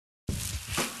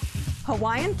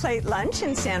Hawaiian plate lunch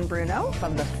in San Bruno.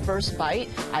 From the first bite,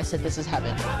 I said, this is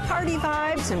heaven. Hearty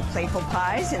vibes and playful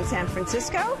pies in San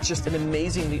Francisco. Just an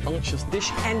amazingly unctuous dish.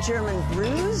 And German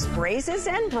brews, braises,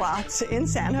 and brats in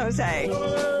San Jose.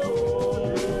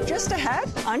 Just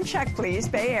ahead on Check Please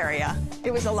Bay Area.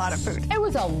 It was a lot of food. It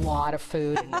was a lot of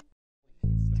food.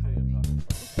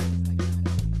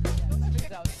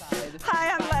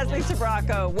 Hi, I'm Leslie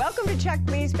Sabraco. Welcome to Check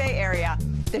Please Bay Area,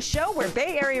 the show where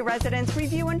Bay Area residents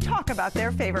review and talk about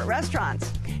their favorite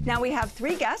restaurants. Now we have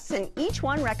 3 guests, and each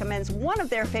one recommends one of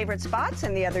their favorite spots,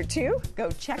 and the other 2 go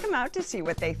check them out to see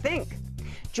what they think.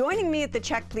 Joining me at the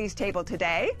Check Please table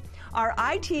today are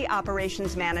IT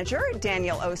Operations Manager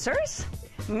Daniel Osers,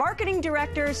 Marketing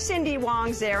Director Cindy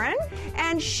Wong-Zarin,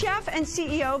 and Chef and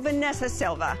CEO Vanessa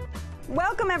Silva.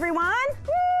 Welcome, everyone.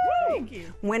 Woo! Thank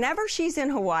you. Whenever she's in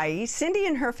Hawaii, Cindy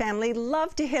and her family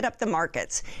love to hit up the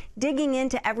markets, digging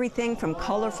into everything from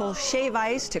colorful shave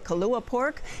ice to kalua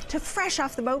pork to fresh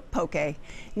off the boat poke.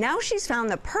 Now she's found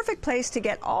the perfect place to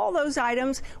get all those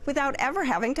items without ever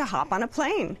having to hop on a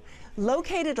plane.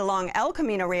 Located along El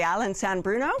Camino Real in San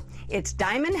Bruno, it's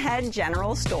Diamond Head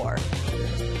General Store.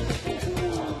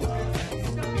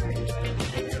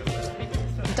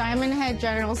 Diamond Head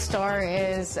General Store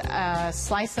is a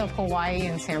slice of Hawaii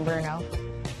in San Bruno.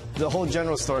 The whole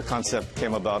general store concept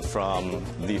came about from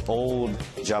the old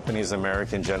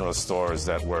Japanese-American general stores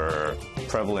that were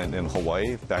prevalent in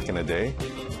Hawaii back in the day.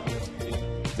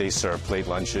 They serve plate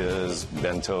lunches,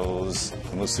 bentos,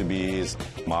 musubis,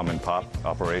 mom and pop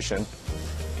operation.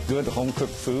 Good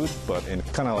home-cooked food, but in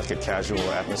kind of like a casual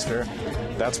atmosphere.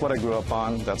 That's what I grew up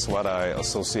on. That's what I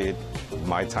associate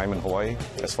my time in Hawaii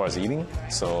as far as eating.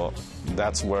 So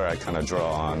that's where I kind of draw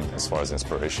on as far as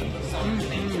inspiration.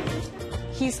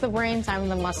 He's the brains, I'm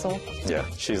the muscle. Yeah,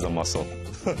 she's the muscle.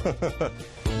 A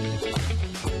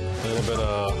little bit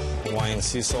of Hawaiian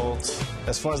sea salt.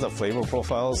 As far as the flavor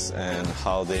profiles and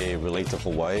how they relate to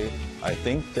Hawaii, I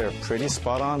think they're pretty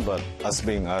spot on, but us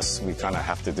being us, we kind of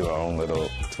have to do our own little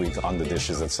tweak on the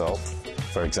dishes itself.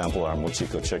 For example, our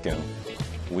mochiko chicken,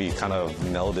 we kind of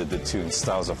melded the 2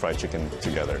 styles of fried chicken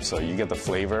together. So you get the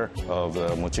flavor of the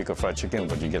mochiko fried chicken,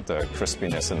 but you get the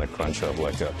crispiness and the crunch of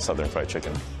like a southern fried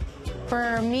chicken.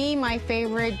 For me, my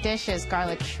favorite dish is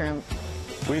garlic shrimp.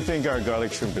 We think our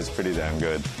garlic shrimp is pretty damn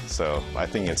good, so I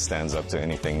think it stands up to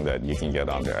anything that you can get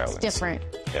on the islands. Different.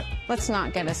 Yeah. Let's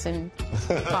not get us in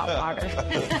hot water.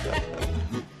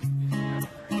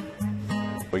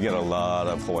 We get a lot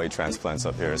of Hawaii transplants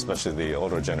up here, especially the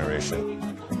older generation.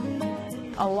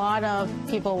 A lot of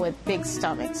people with big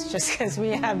stomachs, just because we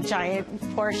have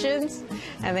giant portions,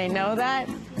 and they know that.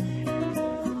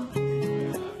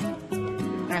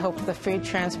 I hope the food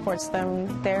transports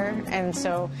them there, and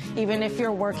so even if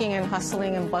you're working and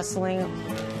hustling and bustling,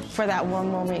 for that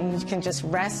one moment you can just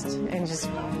rest and just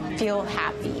feel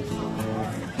happy.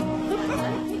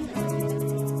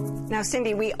 Now,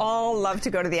 Cindy, we all love to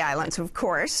go to the islands, of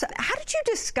course. How did you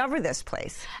discover this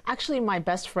place? Actually, my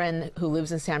best friend who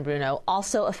lives in San Bruno,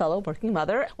 also a fellow working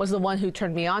mother, was the one who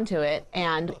turned me on to it,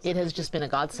 and it has just been a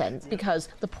godsend because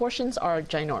the portions are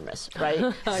ginormous,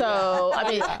 right? So, I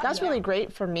mean, that's really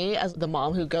great for me as the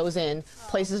mom who goes in,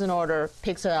 places an order,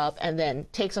 picks it up, and then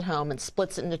takes it home and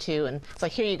splits it into 2, and it's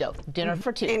like, here you go, dinner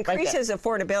for 2. Increases right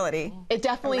affordability. It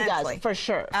definitely immensely. does, for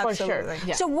sure, Absolutely. for sure.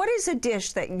 Yeah. So what is a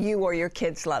dish that you or your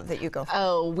kids love that you go for?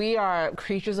 Oh, we are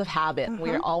creatures of habit. We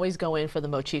are always going for the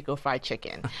mochiko fried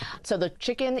chicken. So the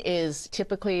chicken is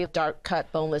typically dark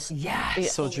cut, boneless. Yeah,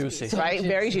 so juicy. Right,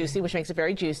 very juicy, which makes it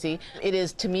very juicy. It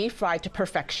is, to me, fried to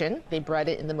perfection. They bread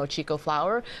it in the mochiko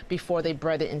flour before they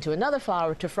bread it into another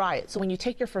flour to fry it. So when you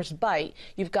take your first bite,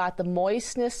 you've got the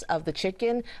moistness of the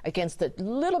chicken against the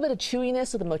little bit of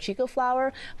chewiness of the mochiko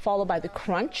flour, followed by the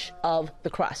crunch of the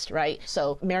crust, right?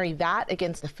 So marry that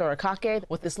against the furikake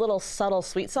with this little subtle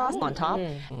sweet sauce on top.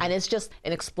 And it's just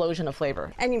an explosion of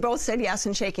flavor. And you both said yes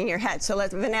and shaking your head. So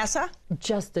let's, Vanessa?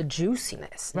 Just the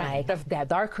juiciness, right, of that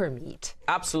darker meat.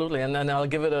 Absolutely, and I'll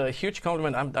give it a huge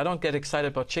compliment. I don't get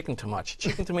excited about chicken too much.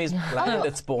 Chicken to me is bland,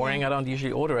 it's boring, I don't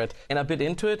usually order it. And I bit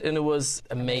into it and it was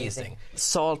amazing.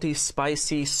 Salty,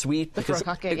 spicy, sweet. Because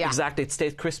furikake, yeah. Exactly, it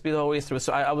stayed crispy the whole way through.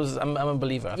 So I'm a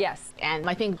believer. Yes. And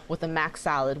I think with the mac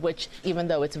salad, which even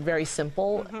though it's very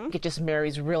simple, it just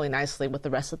marries really nicely with the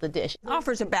rest of the dish.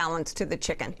 Offers a balance to the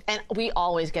chicken. And we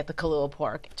always get the kalua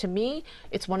pork. To me,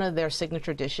 it's one of their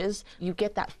signature dishes. You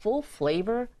get that full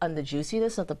flavor and the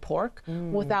juiciness of the pork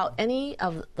without any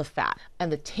of the fat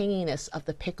and the tanginess of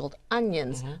the pickled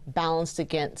onions balanced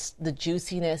against the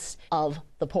juiciness of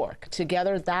the pork.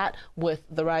 Together, that with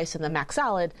the rice and the mac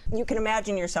salad. You can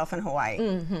imagine yourself in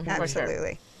Hawaii.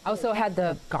 Absolutely. I also had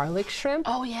the garlic shrimp.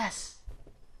 Oh, yes.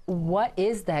 what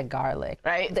is that garlic?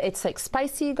 Right. It's like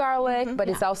spicy garlic, but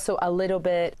it's also a little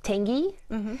bit tangy.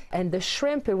 And the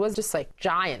shrimp, it was just like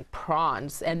giant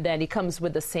prawns. And then it comes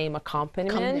with the same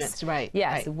accompaniments. Right.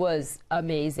 Yes, right. it was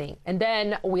amazing. And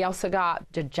then we also got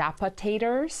the japa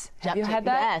taters. Have you had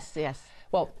that? Yes, yes.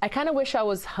 Well, I kind of wish I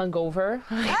was hungover.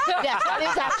 Yes, that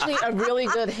is actually a really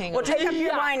good hangover. We'll take up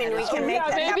your wine and we can make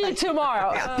that maybe happen.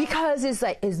 tomorrow. Because it's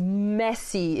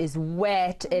messy, it's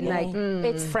wet, and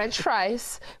it's French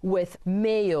fries with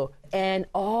mayo and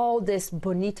all this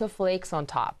bonito flakes on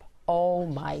top. Oh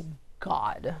my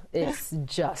God, it's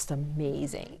just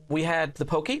amazing. We had the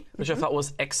poke, which I thought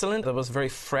was excellent. It was very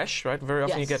fresh, right? Very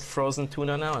often you get Yes. frozen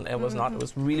tuna now, and it was not. It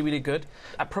was really, really good.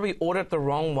 I probably ordered the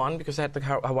wrong one because I had the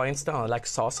Hawaiian style, I like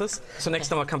sauces. So next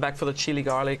time I'll come back for the chili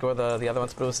garlic or the other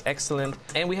ones, but it was excellent.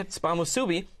 And we had spa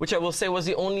musubi, which I will say was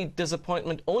the only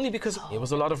disappointment, only because it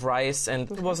was a lot of rice and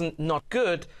it wasn't not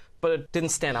good, but it didn't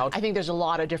stand out. I think there's a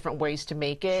lot of different ways to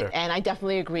make it, Sure. and I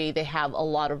definitely agree they have a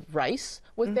lot of rice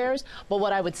with theirs. But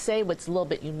what I would say what's a little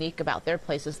bit unique about their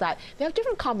place is that they have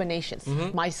different combinations.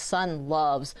 My son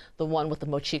loves the one with the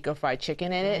mochiko fried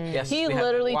chicken in it. Yes, He we had-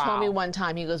 literally told me Wow. one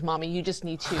time, he goes, Mommy, you just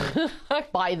need to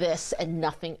buy this and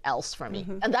nothing else for me.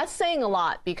 And that's saying a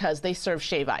lot because they serve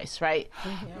shave ice, right?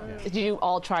 Did you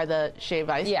all try the shave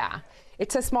ice? Yeah.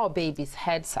 It's a small baby's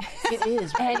head size. It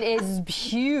is, right? And it's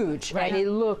huge. Right. And it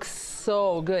looks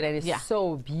so good. And it's Yeah.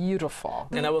 so beautiful.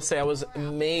 And I will say I was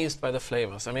amazed by the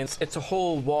flavors. I mean, it's a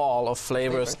whole wall of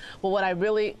flavors. Well, what I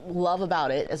really love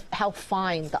about it is how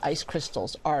fine the ice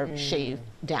crystals are shaved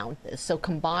down. So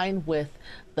combined with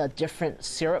the different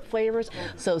syrup flavors.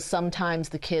 So sometimes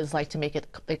the kids like to make it,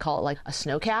 they call it like a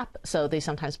snow cap. So they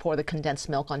sometimes pour the condensed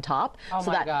milk on top. Oh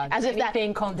so my that, God. as if that,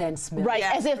 Anything condensed milk. right,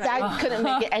 Yeah, as if that couldn't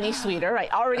make it any sweeter, right?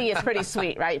 Already it's pretty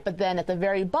sweet, right? But then at the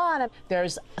very bottom,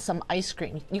 there's some ice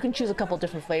cream. You can choose a couple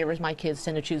different flavors. My kids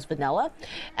tend to choose vanilla.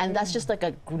 And that's just like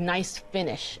a nice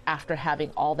finish after having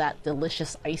all that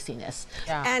delicious iciness.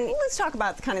 Yeah. And let's talk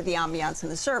about kind of the ambiance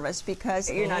and the service,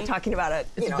 because you're not talking about a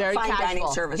It's very fine casual. dining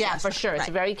service. Yeah, for restaurant. sure. It's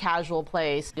a Right. very casual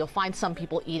place. You'll find some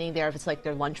people eating there if it's like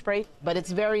their lunch break, but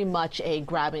it's very much a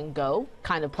grab and go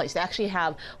kind of place. They actually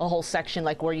have a whole section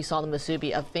like where you saw the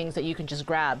musubi of things that you can just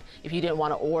grab if you didn't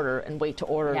want to order and wait to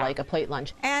order Yeah. like a plate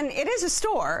lunch. And it is a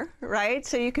store, right?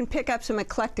 So you can pick up some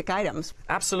eclectic items.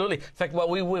 Absolutely. In fact, while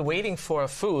we were waiting for our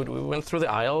food, we went through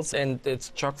the aisles, and it's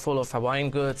chock full of Hawaiian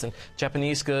goods and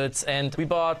Japanese goods. And we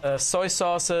bought soy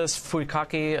sauces,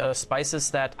 furikake, spices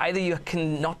that either you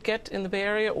cannot get in the Bay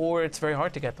Area or it's very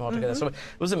hard to get them all together. So it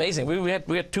was amazing. We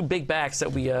had 2 big bags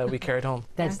that we carried home.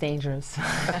 That's dangerous.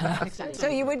 So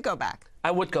you would go back. I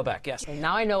would go back, yes.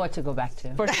 Now I know what to go back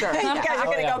to. For sure. You guys are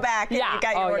going to yeah. go back. And Yeah. you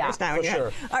got your Oh, yeah. orders now. in For your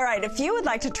head. All right. If you would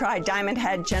like to try Diamond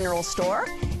Head General Store,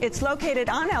 it's located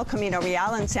on El Camino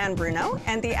Real in San Bruno,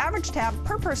 and the average tab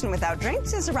per person without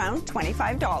drinks is around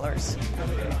 $25.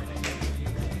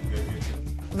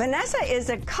 Vanessa is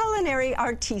a culinary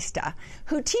artista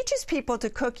who teaches people to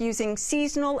cook using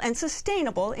seasonal and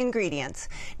sustainable ingredients.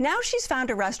 Now she's found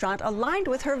a restaurant aligned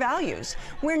with her values,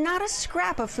 where not a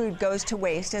scrap of food goes to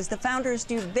waste as the founders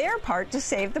do their part to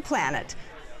save the planet,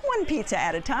 one pizza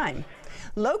at a time.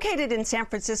 Located in San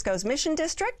Francisco's Mission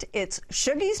District, it's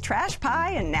Shuggie's Trash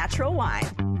Pie and Natural Wine.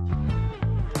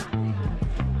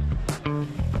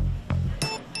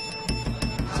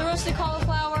 So roasted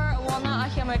cauliflower, a walnut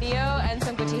ahi amarillo, and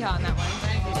some cotija on that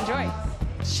one. Enjoy.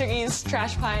 Shuggie's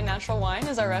Trash Pie and Natural Wine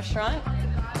is our restaurant.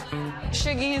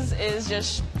 Shuggie's is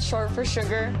just short for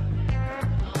sugar.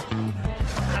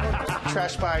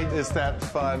 Trash Pie is that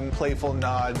fun, playful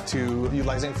nod to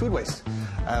utilizing food waste.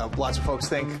 Lots of folks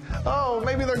think, oh,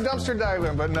 maybe they're dumpster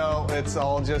diving, but no, it's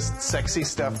all just sexy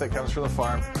stuff that comes from the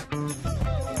farm.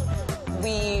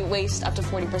 We waste up to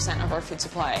 40% of our food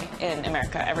supply in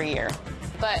America every year.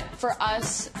 But for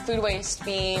us, food waste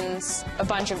means a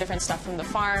bunch of different stuff from the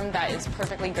farm that is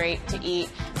perfectly great to eat,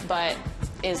 but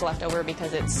is left over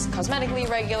because it's cosmetically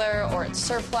regular or it's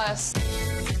surplus.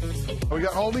 We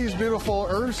got all these beautiful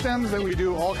herb stems that we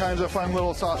do all kinds of fun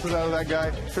little sauces out of that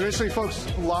guy. Traditionally, folks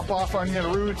lop off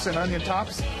onion roots and onion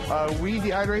tops. We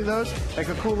dehydrate those, make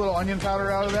a cool little onion powder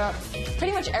out of that.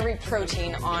 Pretty much every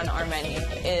protein on our menu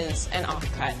is an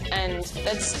offcut, and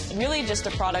that's really just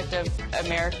a product of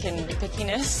American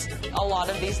pickiness. A lot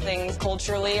of these things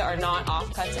culturally are not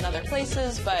offcuts in other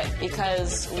places, but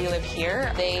because we live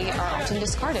here, they are often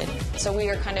discarded. So we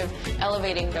are kind of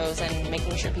elevating those and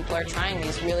making sure people are trying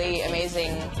these really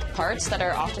amazing parts that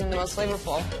are often the most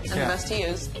flavorful and the best to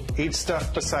use. Eat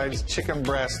stuff besides chicken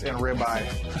breast and ribeye.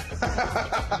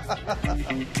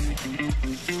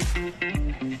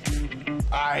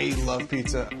 I love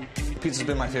pizza. Pizza's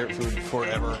been my favorite food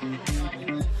forever.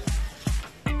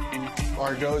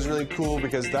 Our dough is really cool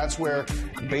because that's where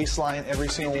baseline every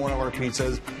single one of our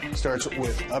pizzas starts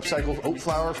with upcycled oat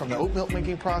flour from the oat milk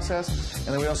making process, and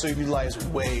then we also utilize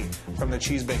whey from the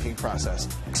cheese baking process.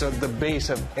 So the base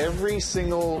of every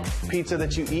single pizza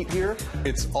that you eat here,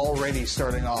 it's already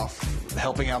starting off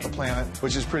helping out the planet,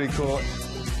 which is pretty cool.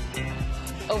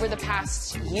 Over the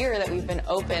past year that we've been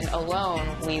open alone,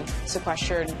 we've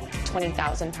sequestered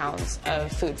 20,000 pounds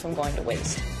of food from going to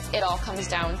waste. It all comes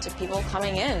down to people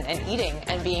coming in and eating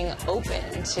and being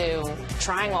open to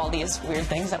trying all these weird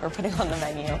things that we're putting on the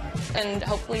menu and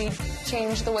hopefully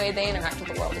change the way they interact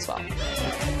with the world as well.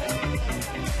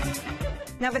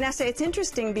 Now, Vanessa, it's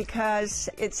interesting because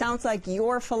it sounds like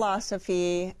your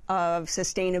philosophy of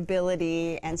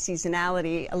sustainability and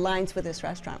seasonality aligns with this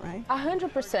restaurant, right?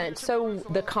 100%. So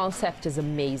the concept is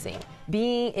amazing.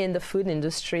 Being in the food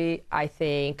industry, I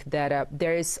think that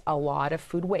there is a lot of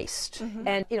food waste.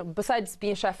 And, you know, besides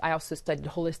being a chef, I also studied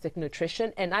holistic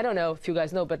nutrition. And I don't know if you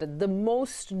guys know, but the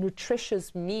most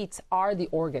nutritious meats are the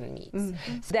organ meats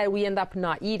that we end up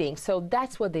not eating. So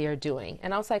that's what they are doing.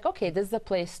 And I was like, okay, this is a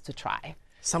place to try.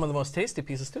 Some of the most tasty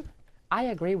pieces, too. I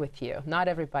agree with you. Not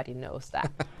everybody knows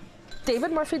that.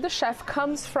 David Murphy, the chef,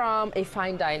 comes from a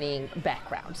fine dining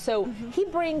background. So he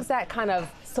brings that kind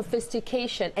of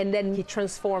sophistication, and then he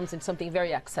transforms into something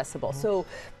very accessible. So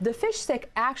the fish stick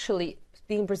actually,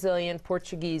 being Brazilian,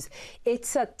 Portuguese,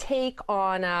 it's a take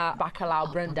on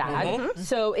bacalhau brandade.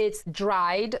 So it's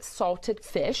dried, salted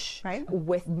fish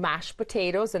with mashed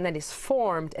potatoes, and then it's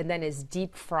formed, and then it's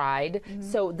deep fried.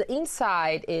 So the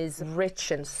inside is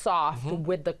rich and soft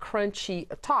with the crunchy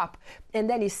top, and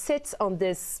then it sits on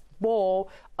this bowl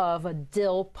of a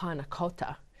dill panna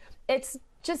cotta. It's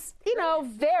just, you know,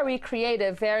 very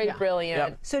creative, very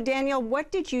brilliant. So, Daniel,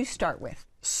 what did you start with?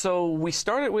 So we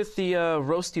started with the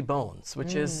roasty bones,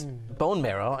 which is bone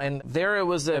marrow, and there it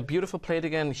was a beautiful plate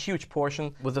again, huge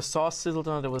portion with the sauce sizzled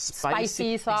on it. It was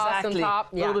spicy sauce on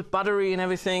top, a little bit buttery and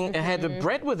everything. It had the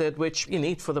bread with it, which you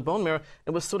need for the bone marrow.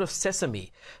 It was sort of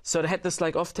sesame, so it had this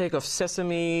like offtake of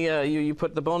sesame. You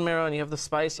put the bone marrow and you have the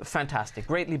spice. Fantastic,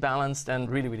 greatly balanced and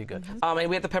really, really good. And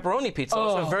we had the pepperoni pizza,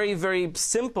 also a very, very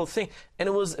simple thing, and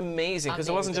it was amazing because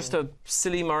it wasn't just a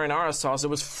silly marinara sauce. It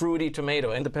was fruity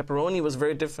tomato, and the pepperoni was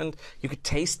very different. You could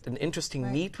taste an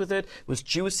interesting meat with it. It was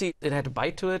juicy. It had a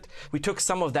bite to it. We took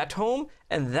some of that home,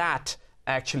 and that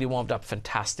actually warmed up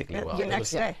fantastically well.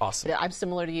 Next day. Awesome. Yeah, I'm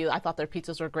similar to you. I thought their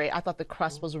pizzas were great. I thought the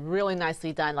crust was really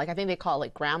nicely done. Like, I think they call it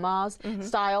like grandma's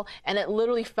style. And it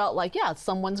literally felt like, yeah,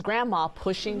 someone's grandma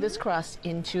pushing this crust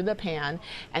into the pan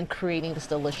and creating this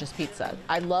delicious pizza.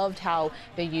 I loved how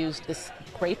they used this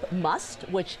grape must,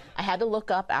 which I had to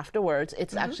look up afterwards.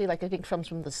 It's actually like, I think, comes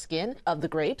from the skin of the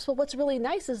grapes. But what's really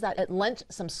nice is that it lent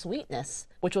some sweetness,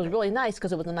 which was really nice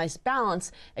because it was a nice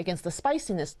balance against the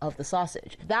spiciness of the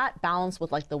sausage. That balance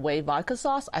with like the whey vodka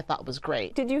sauce, I thought was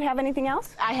great. Did you have anything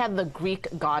else? I had the Greek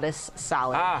goddess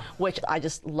salad, which I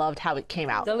just loved how it came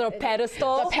out. The little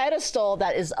pedestal? The pedestal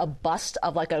that is a bust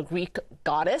of like a Greek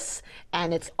goddess,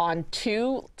 and it's on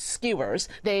 2 skewers.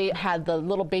 They had the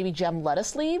little baby gem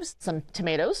lettuce leaves, some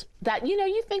tomatoes that, you know,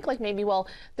 you think like maybe, well,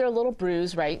 they're a little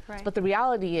bruised, right? But the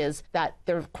reality is that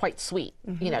they're quite sweet,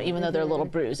 you know, even though they're a little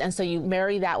bruised. And so you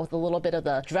marry that with a little bit of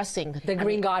the dressing. The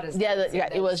green goddess. Yeah,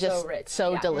 it was just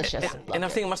so delicious. And I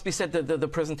think it must be said that the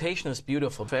presentation is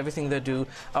beautiful for everything they do.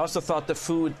 I also thought the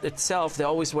food itself, they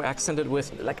always were accented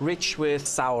with like rich with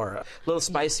sour, a little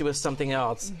spicy with something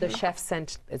else. The chef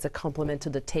sent as a compliment to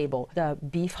the table the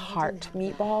beef heart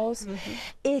meatballs.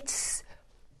 It's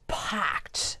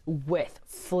packed with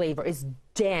flavor. It's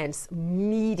dense,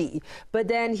 meaty. But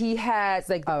then he has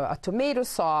like a tomato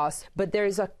sauce, but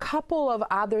there's a couple of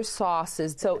other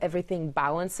sauces, so everything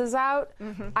balances out.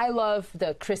 I love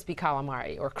the crispy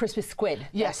calamari or crispy squid.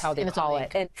 Yes, that's how they and call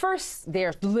it. And first,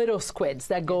 there's little squids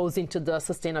that goes into the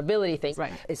sustainability thing.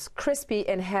 It's crispy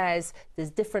and has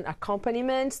these different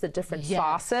accompaniments, the different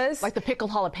sauces. Like the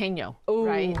pickled jalapeno,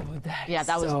 right?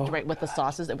 That was great with the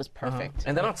sauces. It was perfect.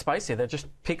 And they're not spicy. They're just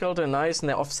pickled and nice, and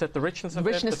they offset the richness of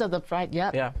it. Richness of the fried,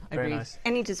 Yeah, very agreed. nice.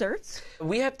 Any desserts?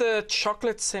 We had the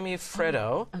chocolate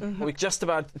semi-freddo. We just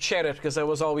about shared it because that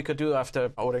was all we could do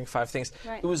after ordering 5 things.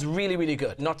 It was really, really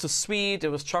good. Not too sweet. It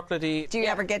was chocolatey. Do you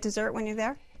ever get dessert when you're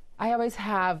there? I always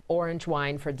have orange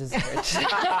wine for dessert.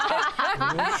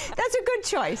 That's a good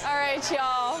choice. All right,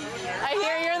 y'all. I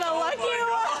hear you're the lucky one.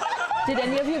 Did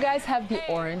any of you guys have the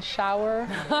orange shower?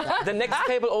 The next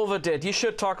table over did. You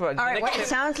should talk about it. All right, well, it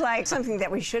sounds like something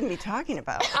that we shouldn't be talking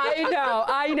about. I know.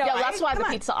 Yeah, that's why the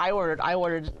pizza I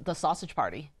ordered the sausage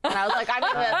party. And I was like, I'm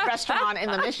in the restaurant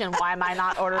in the Mission. Why am I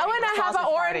not ordering I want to have an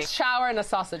orange party? shower and a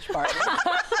sausage party.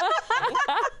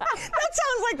 That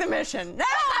sounds like the Mission.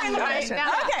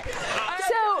 Okay.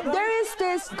 So there is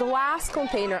this glass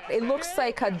container. It looks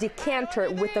like a decanter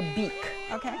with a beak.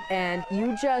 Okay. And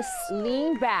you just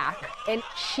lean back, and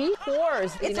she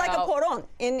pours. It's like a poron.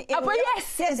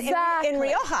 Yes, exactly. In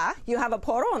Rioja, you have a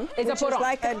poron, It's a which poron. is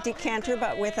like a decanter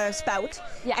but with a spout.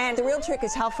 Yeah. And the real trick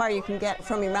is how far you can get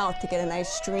from your mouth to get a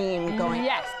nice stream going.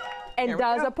 Yes, and There we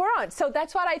does go. a poron. So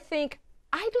that's what I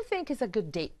do think is a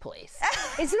good date place.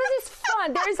 It's really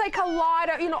fun. There's like a lot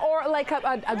of, or like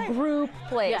a group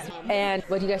place. Yeah. And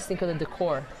what do you guys think of the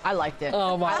decor? I liked it.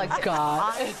 Oh my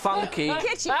God. Funky.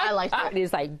 I liked it. It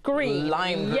is like green,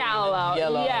 Lime yellow.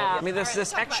 Yeah. I mean,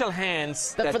 there's actual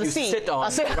hands that for the you seat. sit on,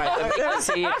 right? And you can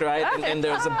see it, right? And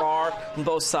there's a bar on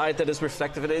both sides that is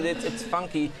reflective. It's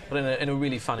funky, but in a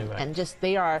really funny way. And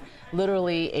they are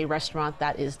literally a restaurant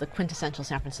that is the quintessential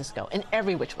San Francisco in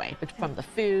every which way, from the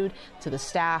food to the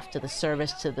staff to the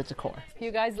service to the decor. You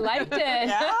guys liked it.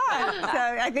 Yeah. So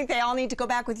I think they all need to go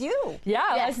back with you. Yeah,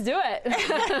 let's do it.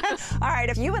 All right,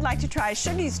 if you would like to try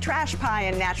Shuggie's Trash Pie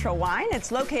and Natural Wine,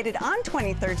 it's located on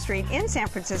 23rd Street in San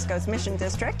Francisco's Mission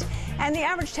District, and the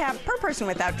average tab per person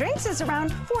without drinks is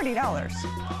around $40.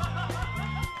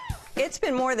 It's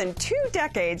been more than 2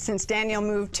 decades since Daniel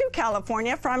moved to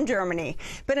California from Germany.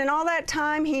 But in all that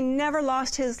time, he never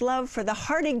lost his love for the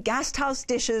hearty Gasthaus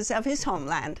dishes of his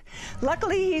homeland.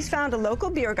 Luckily, he's found a local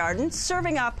beer garden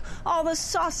serving up all the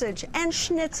sausage and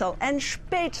schnitzel and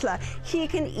spaetzle he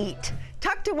can eat.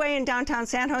 Tucked away in downtown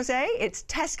San Jose, it's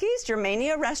Teske's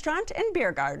Germania restaurant and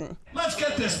beer garden. Let's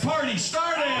get this party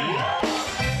started!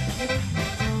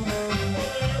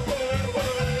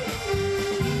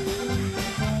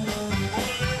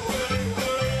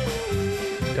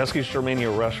 Teske's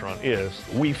Germania restaurant is,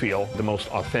 we feel, the most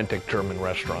authentic German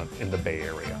restaurant in the Bay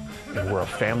Area. And we're a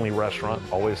family restaurant,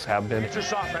 always have been. Get your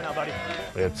sauce right now, buddy.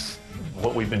 It's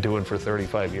what we've been doing for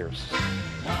 35 years.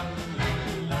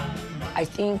 I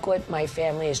think what my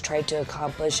family has tried to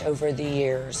accomplish over the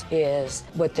years is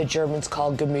what the Germans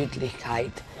call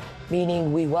Gemütlichkeit,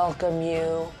 meaning we welcome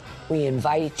you, we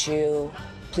invite you,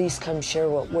 please come share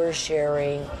what we're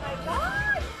sharing.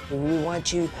 We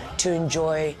want you to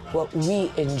enjoy what we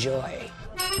enjoy.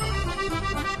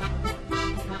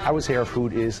 I would say our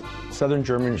food is Southern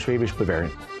German, Schwäbisch,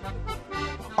 Bavarian.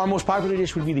 Our most popular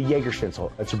dish would be the Jaeger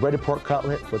schnitzel. It's a breaded pork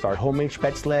cutlet with our homemade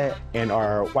spaetzle and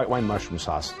our white wine mushroom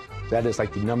sauce. That is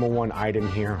like the #1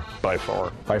 item here. By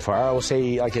far. By far. I will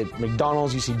say, like at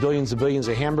McDonald's, you see billions and billions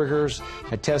of hamburgers.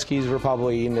 At Teske's, we're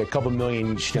probably in a couple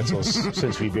million schnitzels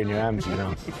since we've been here.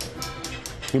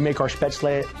 We make our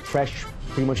spaetzle fresh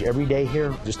pretty much every day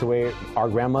here, just the way our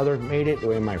grandmother made it, the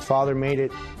way my father made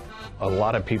it. A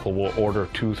lot of people will order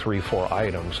 2, 3, 4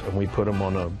 items, and we put them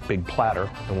on a big platter,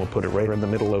 and we'll put it right in the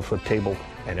middle of the table,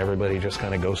 and everybody just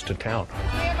kind of goes to town.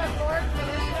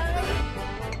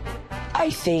 I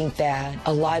think that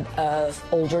a lot of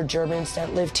older Germans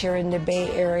that lived here in the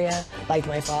Bay Area, like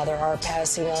my father, are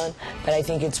passing on, but I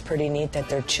think it's pretty neat that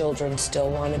their children still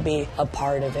want to be a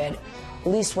part of it. At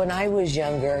least when I was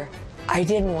younger, I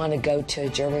didn't want to go to a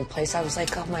German place. I was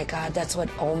like, oh my God, that's what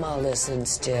Oma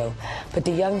listens to. But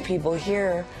the young people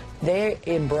here, they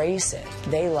embrace it.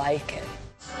 They like it.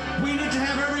 We need to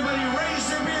have everybody raise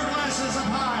their beer glasses up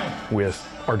high. With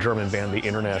our German band, the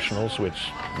Internationals, which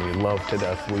we love to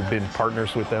death. We've been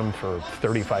partners with them for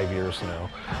 35 years now.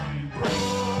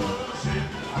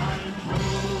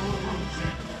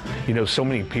 You know, so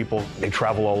many people, they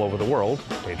travel all over the world.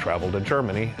 They travel to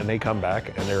Germany, and they come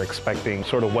back, and they're expecting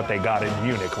sort of what they got in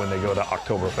Munich when they go to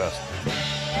Oktoberfest.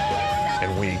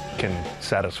 And we can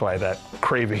satisfy that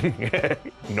craving,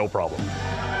 no problem.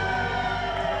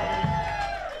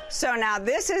 So now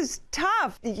this is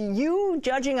tough. You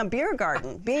judging a beer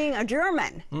garden, being a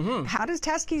German. How does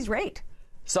Teske's rate?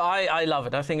 So I love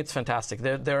it. I think it's fantastic.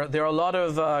 There are a lot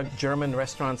of German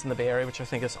restaurants in the Bay Area, which I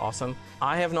think is awesome.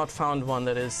 I have not found one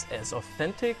that is as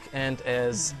authentic and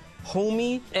as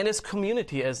homey and as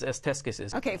community as Teske's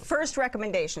is. Okay, first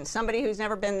recommendation. Somebody who's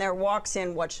never been there walks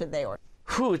in, what should they order?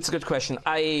 It's a good question.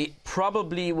 I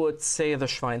probably would say the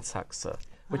Schweinshaxe,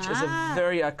 which is a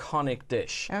very iconic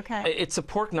dish. Okay. It's a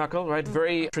pork knuckle, right?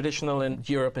 Very traditional in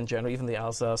Europe in general, even the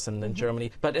Alsace and in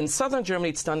Germany. But in southern Germany,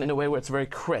 it's done in a way where it's very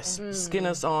crisp. Skin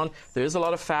is on. There is a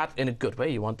lot of fat in a good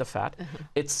way. You want the fat.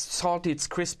 It's salty. It's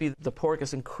crispy. The pork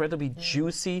is incredibly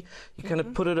juicy. You kind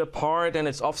of put it apart, and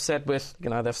it's offset with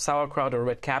either sauerkraut or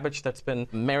red cabbage that's been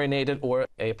marinated, or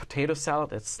a potato salad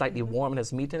that's slightly warm and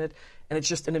has meat in it. And it's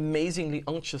just an amazingly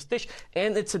unctuous dish.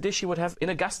 And it's a dish you would have in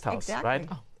a Gasthaus, right?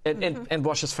 And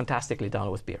washes fantastically down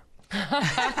with beer.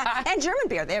 And German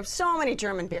beer. They have so many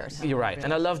German beers. You're right.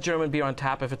 And I love German beer on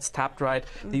tap if it's tapped right.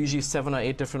 They usually 7 or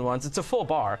 8 different ones. It's a full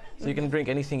bar, so you can drink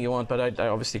anything you want, but I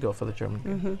obviously go for the German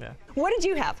beer. Yeah. What did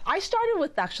you have? I started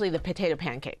with actually the potato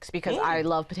pancakes because I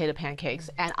love potato pancakes,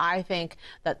 and I think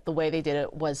that the way they did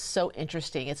it was so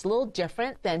interesting. It's a little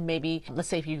different than maybe, let's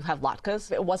say if you have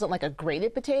latkes, it wasn't like a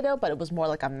grated potato, but it was more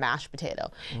like a mashed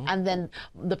potato. And then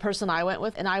the person I went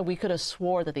with and we could have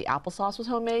swore that the applesauce was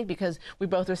homemade because we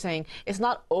both were saying it's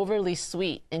not overly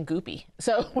sweet and goopy.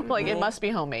 So we're like, it must be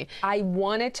homemade. I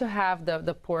wanted to have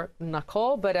the pork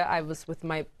knuckle, but I was with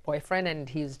my boyfriend and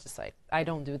he's just like, I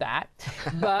don't do that.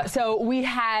 But so we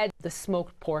had the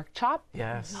smoked pork chop.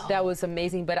 Yes. That was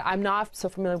amazing, but I'm not so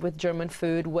familiar with German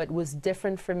food. What was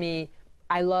different for me,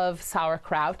 I love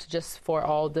sauerkraut just for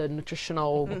all the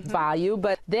nutritional value,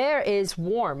 but there is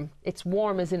warm. It's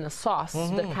warm as in a sauce,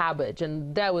 the cabbage,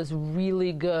 and that was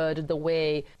really good. The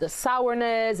way the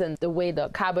sourness and the way the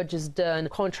cabbage is done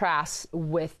contrasts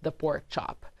with the pork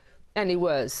chop. And it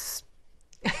was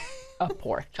a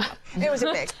pork chop. It was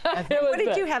a big. What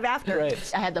did you have after?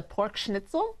 I had the pork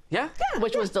schnitzel. Yeah.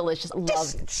 Which was delicious.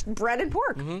 Just breaded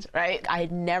pork. Right? I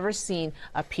had never seen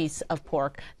a piece of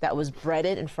pork that was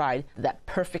breaded and fried that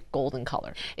perfect golden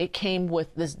color. It came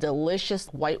with this delicious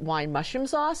white wine mushroom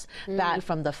sauce that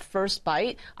from the first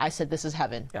bite, I said, this is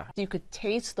heaven. Yeah. You could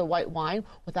taste the white wine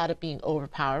without it being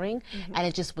overpowering, and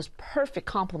it just was perfect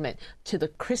complement to the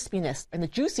crispiness and the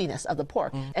juiciness of the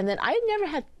pork. And then I had never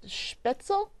had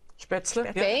spaetzle. Spaetzle?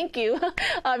 Yeah. Thank you.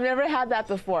 I've never had that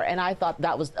before, and I thought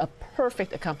that was a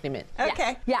perfect accompaniment.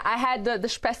 Okay. Yeah, I had the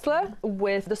spaetzle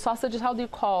with the sausages. How do you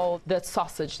call the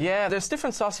sausage? Yeah, there's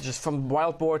different sausages from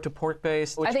wild boar to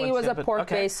pork-based. I think it was a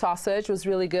pork-based sausage. It was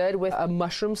really good with a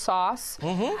mushroom sauce.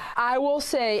 I will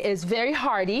say it's very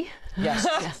hearty.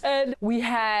 Yes. And we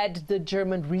had the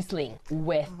German Riesling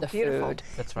with the food.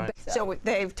 That's right. So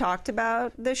they've talked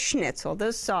about the schnitzel,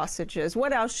 the sausages.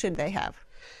 What else should they have?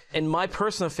 And my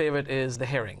personal favorite is the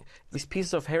herring. These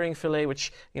pieces of herring fillet,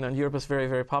 which in Europe is very,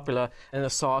 very popular, and a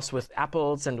sauce with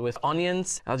apples and with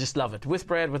onions. I just love it. With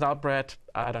bread, without bread,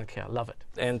 I don't care. Love it.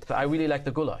 And I really like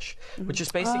the goulash, which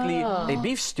is basically a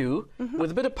beef stew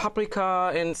with a bit of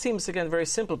paprika, and it seems, again, very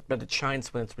simple, but it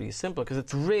shines when it's really simple because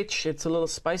it's rich, it's a little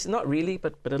spicy. Not really,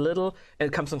 but a little. And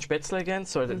it comes on spaetzle again,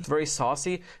 so it's very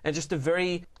saucy and just a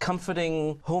very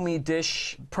comforting, homey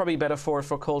dish. Probably better for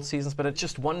cold seasons, but it's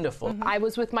just wonderful. I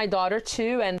was with my daughter,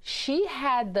 too, and she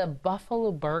had the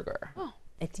buffalo burger.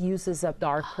 It uses a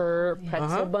darker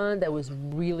pretzel bun that was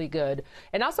really good.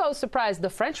 And also I was surprised the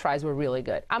French fries were really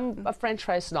good. I'm a French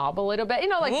fry snob a little bit. You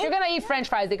know, like if you're going to eat French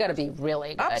fries, they got to be really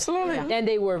good. Absolutely. Yeah. And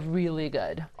they were really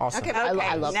good. Awesome. Okay,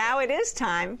 I love now it is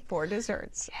time for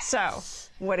desserts. Yes. So,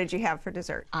 what did you have for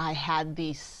dessert? I had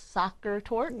the soccer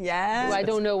torte. Yes. I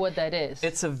don't know what that is.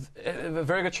 It's a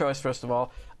very good choice, first of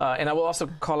all. And I will also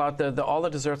call out all the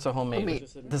desserts are homemade.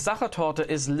 The Sachertorte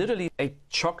is literally a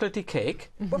chocolatey cake.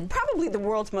 Well, probably the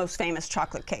world's most famous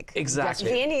chocolate cake.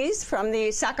 Exactly. Viennese from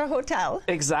the Sacher Hotel.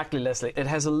 Exactly, Leslie. It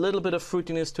has a little bit of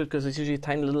fruitiness to it because it's usually a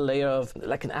tiny little layer of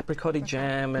like an apricot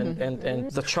jam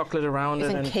and the chocolate around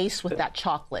It's it. encased with that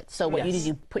chocolate. So what you do is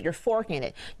you put your fork in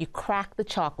it, you crack the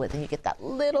chocolate, and you get that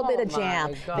little bit of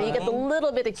jam. Then you get the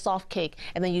little bit of soft cake,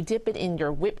 and then you dip it in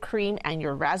your whipped cream and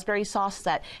your raspberry sauce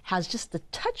that has just the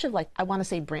touch of, like, I want to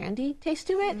say brandy taste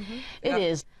to it. It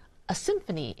is a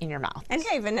symphony in your mouth. And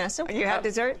hey, Vanessa, you had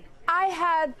dessert? I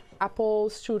had apple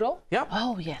strudel. Yep.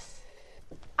 Oh, yes.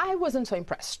 I wasn't so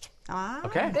impressed.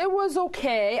 Okay. It was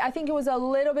okay. I think it was a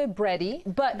little bit bready,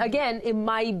 but again, it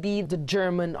might be the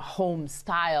German home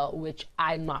style, which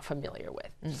I'm not familiar with.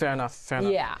 Fair enough. Fair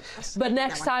enough. Yeah, but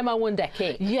next time I want that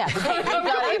cake. Yeah.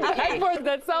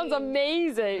 That sounds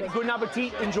amazing. Good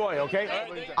appetit. Enjoy, okay?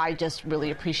 I just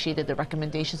really appreciated the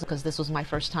recommendations because this was my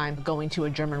first time going to a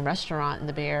German restaurant in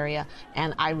the Bay Area,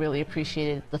 and I really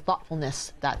appreciated the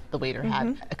thoughtfulness that the waiter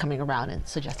had coming around and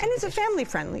suggesting. And it's a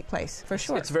family-friendly place, for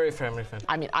sure. It's very family-friendly.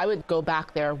 I mean, I would go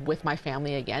back there with my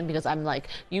family again because I'm like,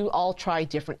 you all try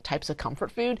different types of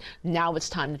comfort food. Now it's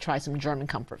time to try some German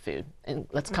comfort food, and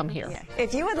let's come here. Yeah.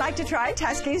 If you would like to try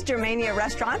Teske's Germania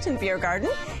restaurant and beer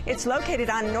garden, it's located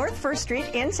on North 1st Street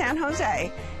in San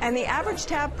Jose, and the average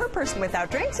tab per person without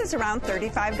drinks is around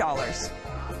 $35.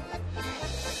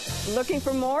 Looking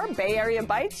for more Bay Area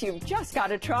bites you've just got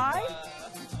to try?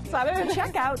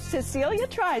 Check out Cecilia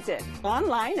Tries It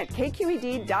online at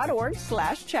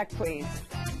kqed.org/check, please.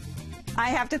 I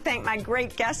have to thank my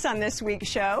great guests on this week's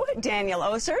show, Daniel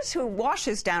Osers, who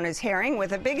washes down his herring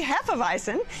with a big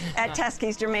Hefeweizen at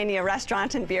Teske's Germania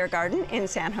restaurant and beer garden in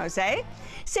San Jose,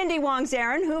 Cindy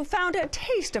Wong-Zarin, who found a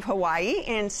taste of Hawaii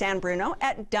in San Bruno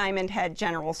at Diamond Head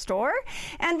General Store,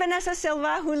 and Vanessa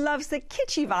Silva, who loves the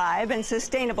kitschy vibe and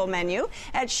sustainable menu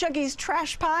at Shuggie's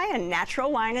Trash Pie and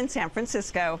Natural Wine in San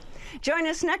Francisco. Join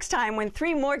us next time when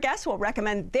 3 more guests will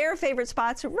recommend their favorite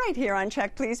spots right here on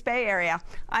Check Please Bay Area.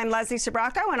 I'm Leslie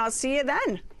Sbrocco, and I'll see you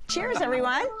then. Cheers,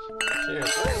 everyone. Cheers.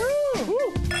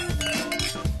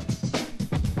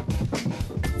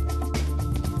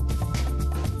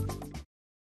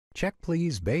 Check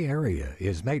Please Bay Area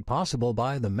is made possible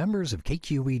by the members of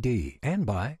KQED and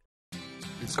by...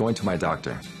 It's going to my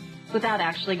doctor. Without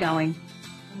actually going.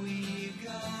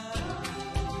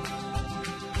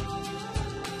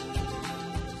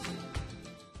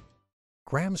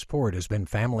 Grahamsport has been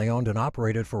family-owned and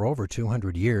operated for over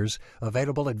 200 years.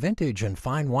 Available at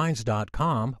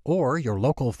vintageandfinewines.com or your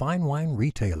local fine wine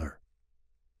retailer.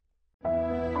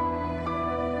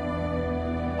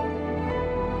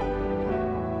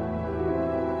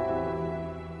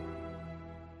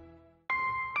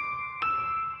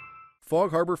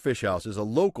 Fog Harbor Fish House is a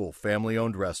local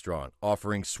family-owned restaurant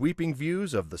offering sweeping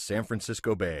views of the San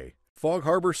Francisco Bay. Fog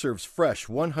Harbor serves fresh,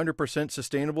 100%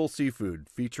 sustainable seafood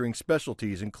featuring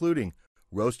specialties including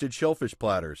roasted shellfish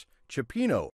platters,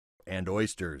 cioppino, and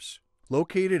oysters.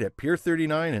 Located at Pier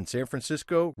 39 in San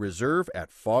Francisco, reserve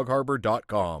at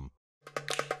fogharbor.com.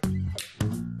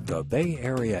 The Bay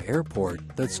Area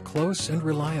airport that's close and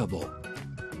reliable.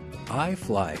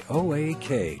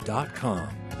 iFlyOAK.com.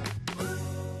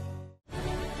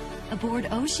 Aboard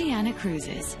Oceania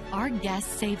Cruises, our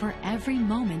guests savor every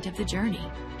moment of the journey.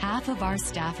 Half of our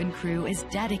staff and crew is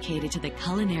dedicated to the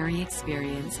culinary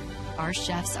experience. Our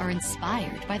chefs are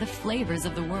inspired by the flavors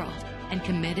of the world and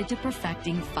committed to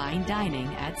perfecting fine dining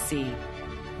at sea.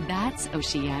 That's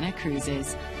Oceania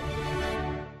Cruises.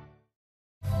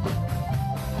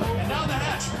 And down the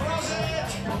hatch, close it!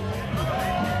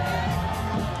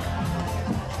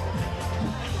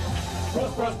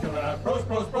 Prost, Prost, coming up, Prost,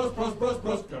 Prost, Prost, Prost, Prost,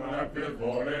 Prost, coming up, Pier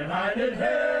 49 in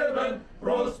heaven.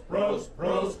 Prost, Prost,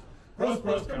 Prost, Prost,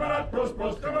 Prost, coming up, Prost,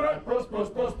 Prost, coming up, Prost,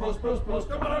 Prost, Prost, Prost, Prost, Prost,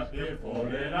 coming up, Pier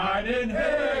 49 in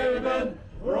heaven.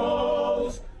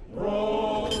 Prost,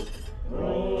 Prost,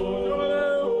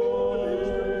 Prost,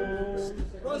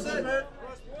 Prost, Prost,